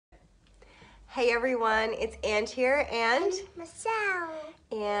Hey everyone, it's Ange here and Michelle.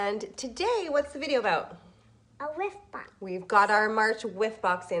 And today, what's the video about? A whiff box. We've got our March Whiff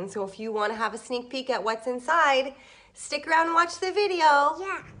Box in, so if you want to have a sneak peek at what's inside, stick around and watch the video.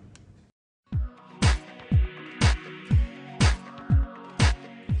 Yeah.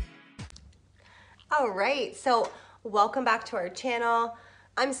 All right, so welcome back to our channel.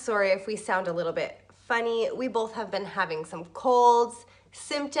 I'm sorry if we sound a little bit funny. We both have been having some colds,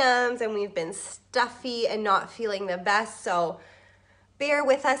 symptoms, and we've been stuffy and not feeling the best, so bear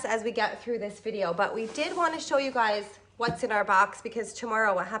with us as we get through this video. But we did want to show you guys what's in our box because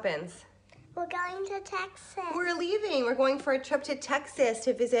tomorrow what happens? We're going to Texas. We're leaving. We're going for a trip to Texas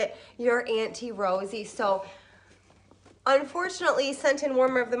to visit your Auntie Rosie. So unfortunately, Scent and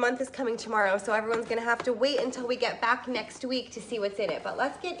Warmer of the Month is coming tomorrow, so everyone's gonna have to wait until we get back next week to see what's in it. But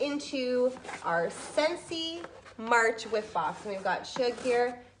let's get into our Scentsy March Whiff Box. And we've got Shug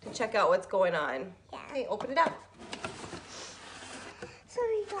here to check out what's going on. Yeah. Okay, open it up. So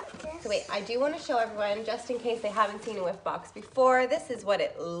we got this. So wait, I do want to show everyone, just in case they haven't seen a whiff box before, this is what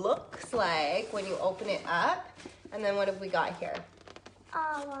it looks like when you open it up. And then what have we got here?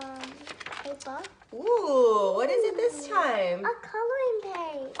 Paper. Ooh, what is it this time? A coloring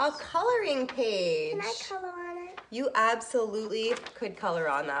page. A coloring page. Can I color on it? You absolutely could color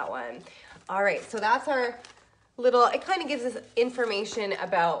on that one. All right, so that's our little, it kind of gives us information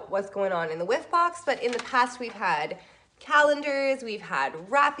about what's going on in the whiff box, but in the past we've had calendars, we've had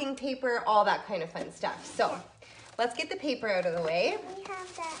wrapping paper, all that kind of fun stuff. So let's get the paper out of the way. We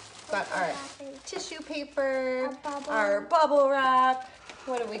have that. Got our tissue paper, bubble. our bubble wrap.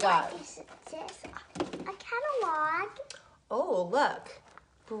 What have we got? What is this? A catalog. Oh, look.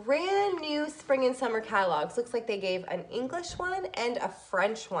 Brand new spring and summer catalogs. Looks like they gave an English one and a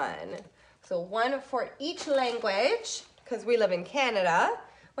French one. So one for each language, because we live in Canada.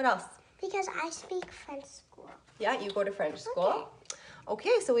 What else? Because I speak French school. Yeah, you go to French school.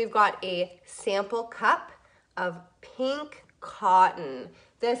 Okay, so we've got a sample cup of pink cotton.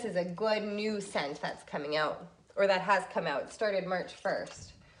 This is a good new scent that's coming out, or that has come out. It started March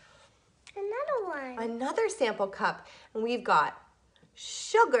 1st. Another one. Another sample cup, and we've got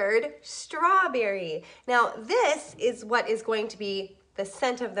sugared strawberry. Now, this is what is going to be the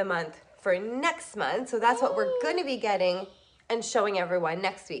scent of the month for next month. So that's what we're going to be getting and showing everyone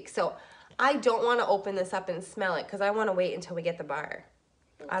next week. So I don't want to open this up and smell it because I want to wait until we get the bar.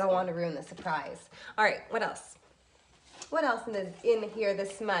 I don't want to ruin the surprise. All right, what else? What else in here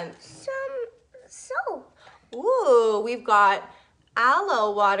this month? Some soap. Ooh, we've got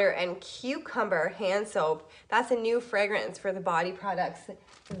aloe water and cucumber hand soap. That's a new fragrance for the body products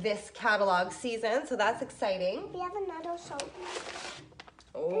this catalog season, so that's exciting. We have another soap.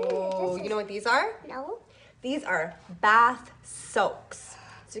 Oh, you know what these are? No. These are bath soaks.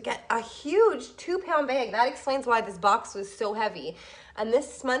 So you get a huge 2-pound bag. That explains why this box was so heavy. And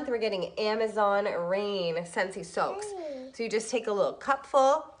this month we're getting Amazon Rain Scentsy soaks. So you just take a little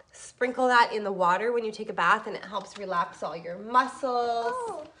cupful, sprinkle that in the water when you take a bath, and it helps relax all your muscles.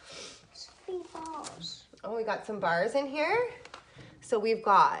 Oh, 3 balls. Oh, we got some bars in here. So we've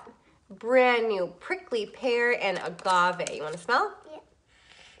got brand new prickly pear and agave. You want to smell? Yeah.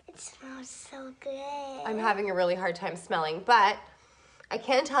 It smells so good. I'm having a really hard time smelling, but I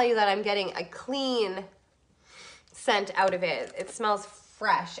can tell you that I'm getting a clean scent out of it. It smells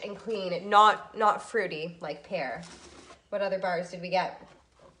fresh and clean, not fruity like pear. What other bars did we get?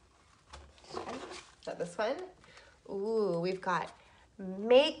 Is that this one? Ooh, we've got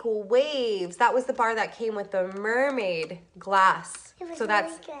Make Waves. That was the bar that came with the mermaid glass. It was so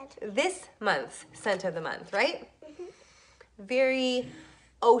that's really good. this month's scent of the month, right? Very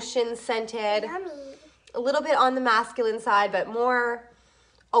ocean scented. Yummy. A little bit on the masculine side, but more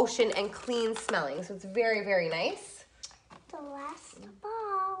ocean and clean smelling. So it's very, very nice. The last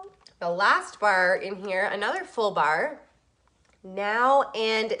ball. The last bar in here, another full bar. Now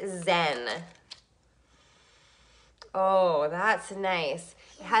and Zen. Oh, that's nice.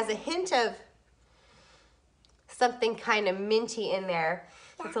 It has a hint of something kind of minty in there.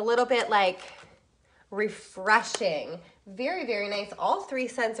 It's a little bit like refreshing. Very, very nice. All 3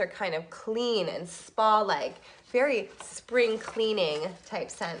 scents are kind of clean and spa-like. Very spring cleaning type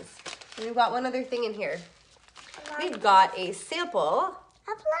scents. And we've got one other thing in here. We've got a sample. Of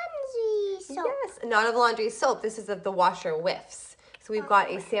laundry soap. Yes, not of laundry soap. This is of the washer whiffs. So we've got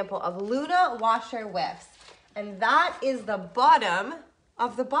a sample of Luna washer whiffs. And that is the bottom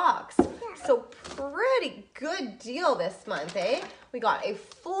of the box. Yeah. So pretty good deal this month, eh? We got a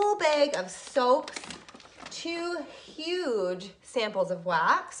full bag of soaps, 2 huge samples of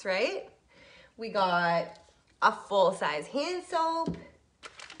wax, right? We got a full-size hand soap,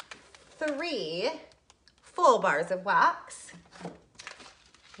 3 full bars of wax,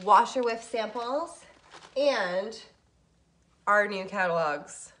 washer whiff samples, and our new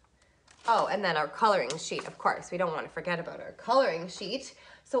catalogs. Oh, and then our coloring sheet, of course. We don't want to forget about our coloring sheet.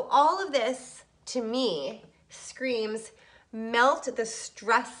 So all of this, to me, screams melt the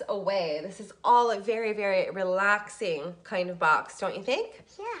stress away. This is all a very, very relaxing kind of box, don't you think?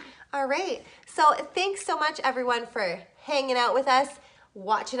 Yeah. All right. So thanks so much, everyone, for hanging out with us,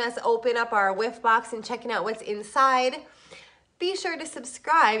 watching us open up our whiff box and checking out what's inside. Be sure to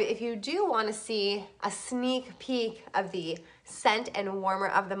subscribe if you do want to see a sneak peek of the scent and warmer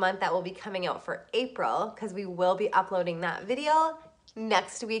of the month that will be coming out for April, because we will be uploading that video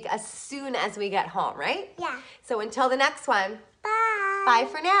next week as soon as we get home, right? Yeah. So until the next one, Bye. bye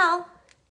for now.